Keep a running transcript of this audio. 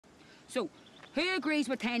So, who agrees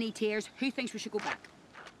with 10 tiers? Who thinks we should go back?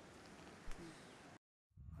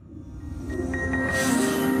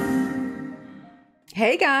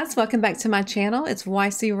 Hey guys, welcome back to my channel. It's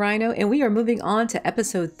YC Rhino, and we are moving on to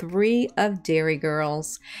episode 3 of Derry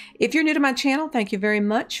Girls. If you're new to my channel, thank you very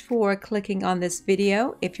much for clicking on this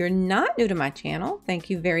video. If you're not new to my channel, thank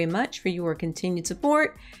you very much for your continued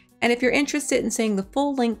support. And if you're interested in seeing the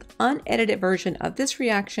full-length, unedited version of this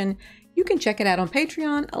reaction, you can check it out on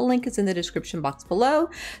Patreon. A link is in the description box below.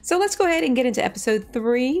 So let's go ahead and get into episode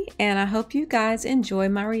 3, and I hope you guys enjoy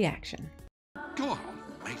my reaction. Go on,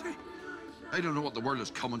 matey. I don't know what the world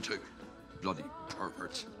is coming to. Bloody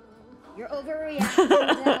perverts. You're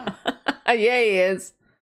overreacting. Yeah, he is.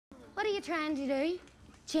 What are you trying to do?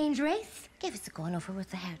 Change race? Give us a going over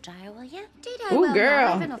with the hairdryer, will you? Ooh,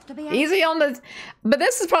 girl. Easy on the... But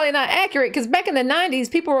this is probably not accurate, because back in the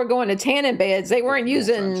 90s, people were going to tanning beds. They weren't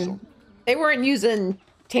using... They weren't using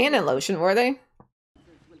tanning lotion, were they?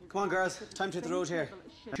 Come on, girls. Time to hit the road here.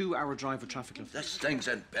 2-hour drive with traffic. This thing's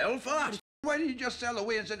in Belfast. Why don't you just sell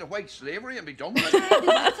away into white slavery and be done with it?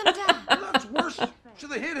 Well, that's worse. So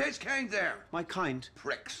they hate his kind there. My kind?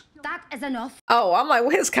 Pricks. That is enough. Oh, I'm like,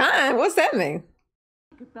 his kind? What's that mean?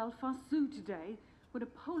 At Belfast Zoo today, when a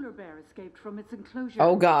polar bear escaped from its enclosure.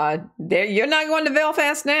 Oh, God. You're not going to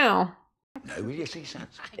Belfast now. No, will you see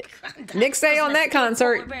sense? Nick, stay on that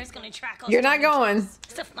concert. You're not going.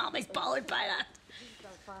 Stuff mommy's bothered by that.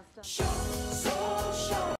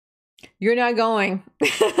 You're not going.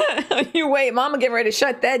 You wait, Mama getting ready to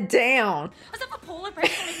shut that down. As if a polar bear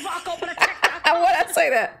can rock up and attack that. Why'd I say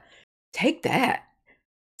that? Take that.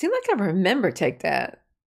 Seems like I remember Take That.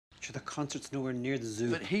 Sure, the concert's nowhere near the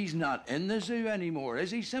zoo. But he's not in the zoo anymore,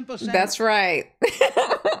 is he, Simple Sam? That's right.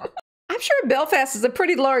 I'm sure Belfast is a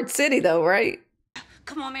pretty large city, though, right?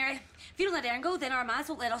 Come on, Mary. If you don't let Aaron go, then our ma's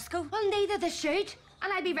won't let us go. Well, neither they should.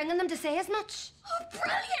 And I'd be ringing them to say as much. Oh,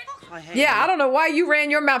 brilliant! Yeah, I don't know why you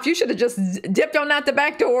ran your mouth. You should have just dipped on out the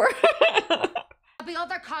back door. There'll be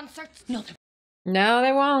other concerts. No,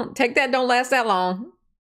 they won't. Take That don't last that long.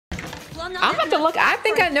 Well, I'm about to look. I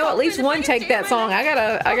think I know at least one Take That song. I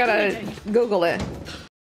gotta Google it.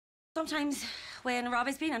 Sometimes when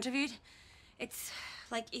Robbie's being interviewed, it's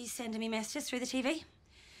like he's sending me messages through the TV.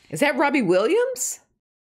 Is that Robbie Williams?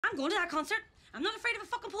 I'm going to that concert. I'm not afraid of a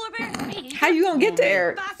fucking polar bear. How you gonna get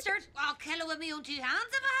there? Bastard! I'll kill it with my own 2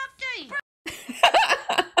 hands if I have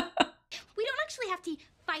to. We don't actually have to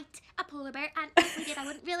fight a polar bear, and if we did, I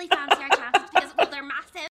wouldn't really fancy our chances because, well, they're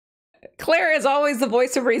massive. Claire is always the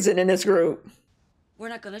voice of reason in this group. We're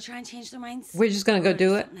not gonna try and change their minds. We're just gonna go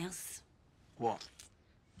do it. Something else. What?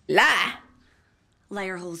 Lie. Lay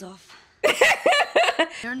your holes off.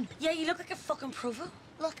 Yeah, you look like a fucking Provo.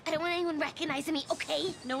 Look, I don't want anyone recognizing me,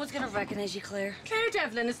 okay? No one's gonna recognize you, Claire. Claire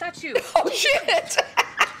Devlin, is that you? Oh, shit.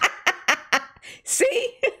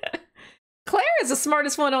 See? Claire is the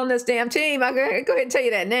smartest one on this damn team. I'll go ahead and tell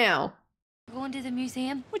you that now. We're going to the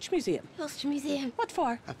museum. Which museum? Ulster Museum. What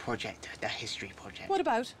for? A project, a history project. What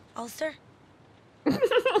about? Ulster?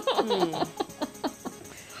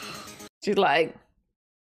 She's like,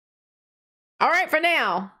 all right for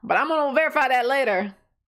now, but I'm gonna verify that later.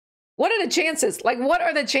 What are the chances? Like, what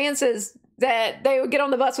are the chances that they would get on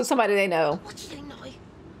the bus with somebody they know? What are you doing now?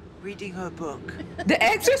 Reading her book. The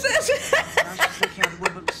Exorcist? Now she's looking at the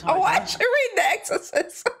woman beside Oh, I her. should read The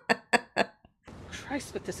Exorcist.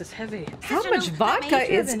 Christ, but this is heavy. How much vodka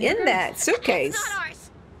is in that suitcase? It's not ours.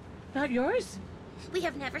 Not yours? We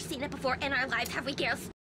have never seen it before in our lives, have we, girls?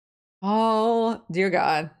 Oh, dear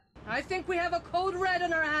God. I think we have a code red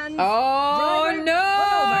in our hands. Oh, Driver,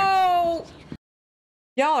 no.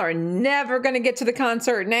 Y'all are never going to get to the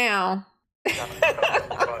concert now.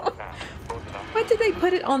 Why did they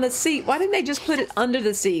put it on the seat? Why didn't they just put it under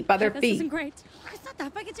the seat by their This feet? isn't great. It's not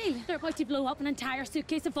that big a deal. They're about to blow up an entire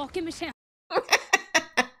suitcase of vodka, Michelle.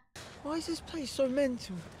 Why is this place so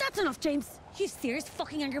mental? That's enough, James. You have serious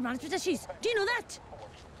fucking anger management issues. Do you know that?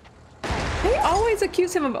 They always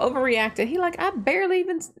accuse him of overreacting. He like, I barely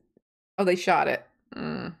even... Oh, they shot it.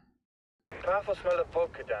 Powerful smell of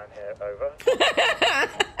vodka down here, over.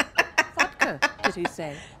 Vodka, did he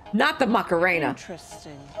say? Not the Macarena.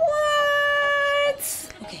 Interesting. What?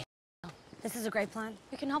 Okay. This is a great plan.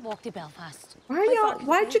 We cannot walk to Belfast.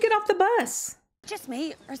 Why'd you get off the bus? Just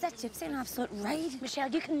me, or is that Gypsy an absolute ride? Michelle,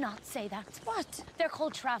 you cannot say that. What? They're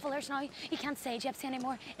called travellers now. You can't say Gypsy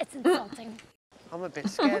anymore. It's insulting. I'm a bit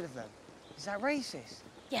scared of them. Is that racist?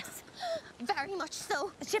 Yes, very much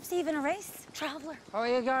so. Is Gypsy even a race? Traveller. How are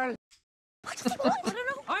you, girl? What does he want? I don't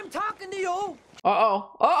know. I'm talking to you! Uh-oh.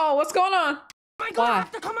 Uh-oh, what's going on? Am I gonna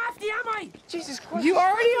have to come after you, am I? Jesus Christ. You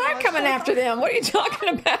already are coming after them. What are you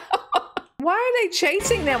talking about? Why are they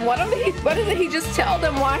chasing them? What doesn't he just tell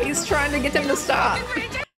them why he's trying to get them to stop?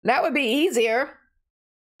 That would be easier.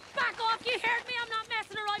 Back off, you heard me. I'm not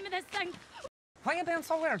messing around with this thing. Why are you being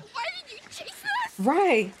so weird? Why did you chase us?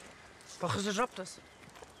 Right. Because you dropped us.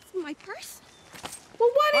 My purse? Well,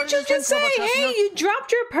 why didn't you just say, hey, you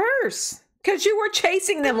dropped your purse? Because you were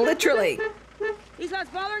chasing them, literally. These lads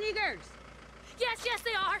bothering you girls? Yes,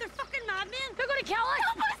 they are. They're fucking madmen. They're gonna kill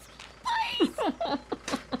us. Please.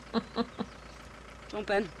 Jump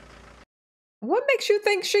in. What makes you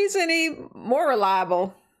think she's any more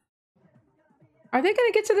reliable? Are they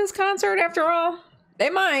going to get to this concert after all? They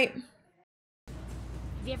might. Have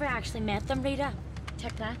you ever actually met them, Rita?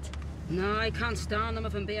 Check that. No, I can't stand them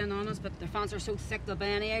if I'm being honest, but their fans are so thick they'll buy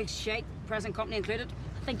any old shite, present company included.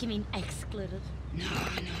 I think you mean excluded. No,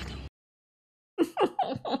 I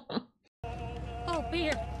don't. Oh,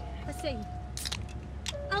 beer. I see.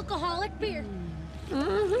 Alcoholic beer.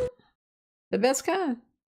 Mm-hmm. The best kind.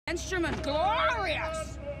 Instrument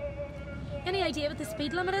glorious! Any idea what the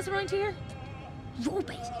speed limit is around here?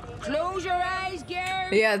 Ruby, close your eyes, girl.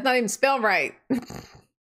 Yeah, it's not even spelled right.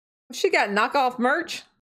 She got knockoff merch.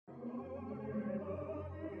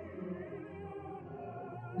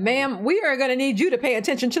 Ma'am, we are going to need you to pay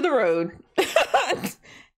attention to the road.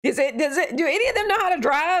 Do any of them know how to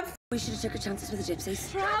drive? We should have took our chances with the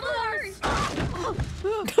gypsies. Travelers!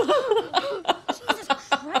 Jesus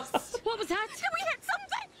Christ! What was that? Did we hit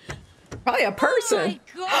something? Probably a person. Oh my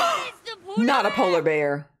God! It's the polar Not a bear. polar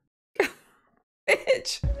bear.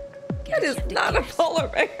 Bitch. That is not a polar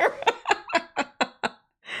bear. Put my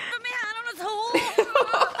hand on his hole.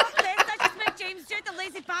 That just make James Stewart the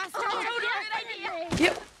lazy bastard.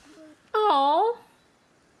 Yep. Aww.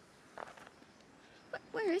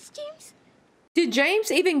 Where is James? Did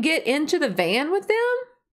James even get into the van with them?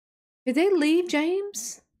 Did they leave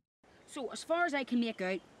James? So, as far as I can make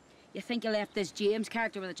out, you think you left this James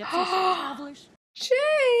character with the gypsies? Travelers?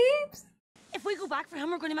 James! If we go back for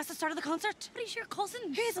him, we're going to miss the start of the concert. But he's your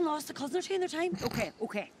cousin. Who hasn't lost a cousin or two in their time?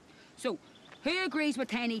 Okay. So, who agrees with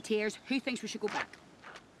Tiny Tears? Who thinks we should go back?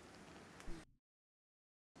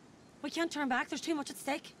 We can't turn back. There's too much at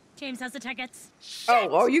stake. James has the tickets.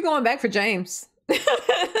 Oh, you going back for James? You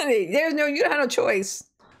don't have no choice.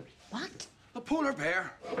 What? A polar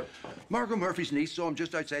bear. Margot Murphy's niece saw him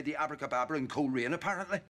just outside the Abracadabra in Coleraine,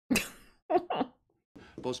 apparently.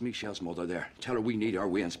 Buzz Michelle's mother there. Tell her we need our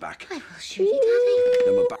wains back. I will shoot you,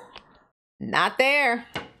 Them about- Not there.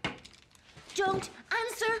 Daddy. Don't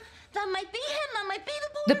answer. That might be him. That might be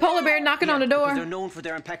The polar bear knocking on the Because door. they're known for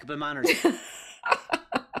their impeccable manners. Well,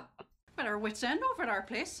 our wits end over at our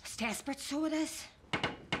place. It's desperate, so it is.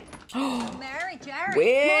 Mary, Jerry.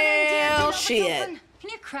 Well, shit. Can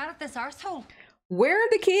you credit this arsehole? Where are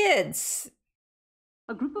the kids?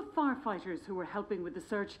 A group of firefighters who were helping with the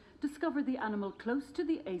search discovered the animal close to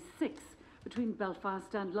the A6 between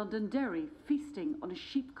Belfast and Londonderry, feasting on a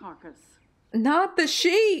sheep carcass. Not the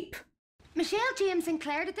sheep. Michelle, James and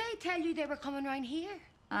Claire, did they tell you they were coming round here?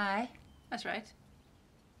 Aye, that's right.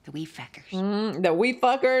 The wee feckers. The wee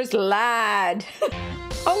fuckers lied.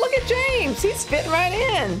 Oh, look at James. He's fitting right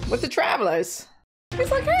in with the travelers. He's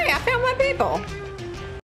like, hey, I found my people.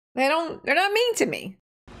 They're not mean to me.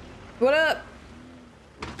 What up?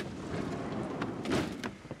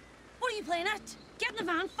 What are you playing at? Get in the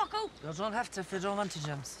van, fucko. You don't have to if you don't want to,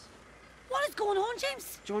 James. What is going on,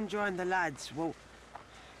 James? John joined the lads. Well,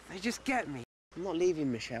 they just get me. I'm not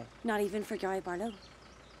leaving, Michelle. Not even for Gary Barlow.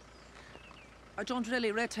 I don't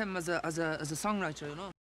really rate him as a songwriter, you know.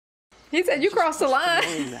 He said, you crossed the line.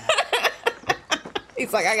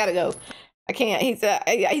 He's like, I gotta go. I can't. He said,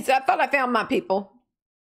 I thought I found my people.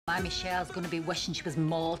 My Michelle's going to be wishing she was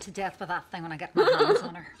mauled to death with that thing when I get my hands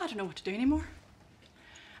on her. I don't know what to do anymore.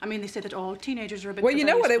 I mean, they say that all teenagers are a bit... Well, you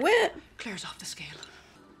know where they went. Claire's off the scale.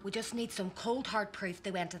 We just need some cold hard proof they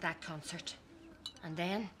went to that concert. And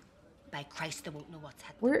then, by Christ, they won't know what's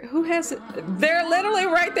happening. Who has it? They're literally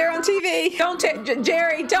right there on TV. Don't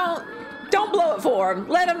Jerry, don't blow it for him.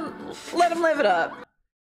 Let him live it up.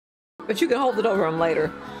 But you can hold it over him later.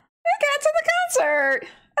 They got to the concert.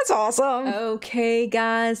 That's awesome. Okay,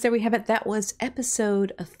 guys, there we have it. That was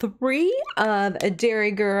episode 3 of Derry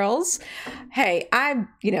Girls. Hey, I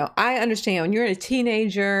understand when you're a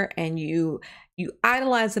teenager and you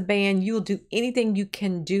idolize a band, you will do anything you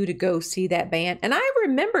can do to go see that band. And I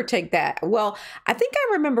remember I think I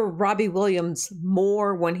remember Robbie Williams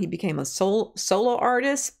more when he became a solo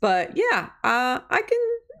artist. But yeah, I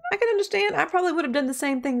can understand. I probably would have done the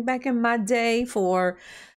same thing back in my day for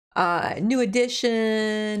New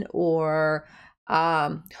Edition or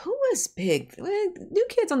who was big? New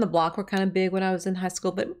Kids on the Block were kind of big when I was in high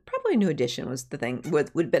school, but probably New Edition was the thing. Would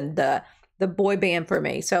have been the the boy band for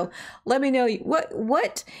me. So let me know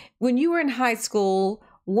what when you were in high school,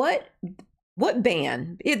 what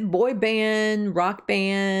band, boy band, rock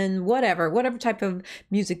band, whatever type of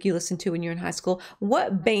music you listen to when you're in high school,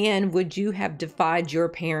 what band would you have defied your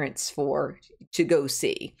parents for to go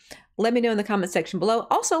see? Let me know in the comment section below.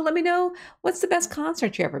 Also, let me know what's the best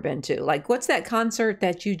concert you ever been to. Like, what's that concert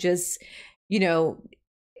that you just, you know,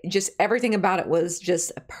 just everything about it was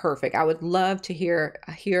just perfect. I would love to hear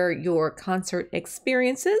your concert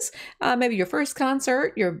experiences. Maybe your first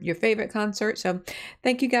concert, your favorite concert. So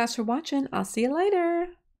thank you guys for watching. I'll see you later.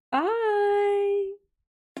 Bye.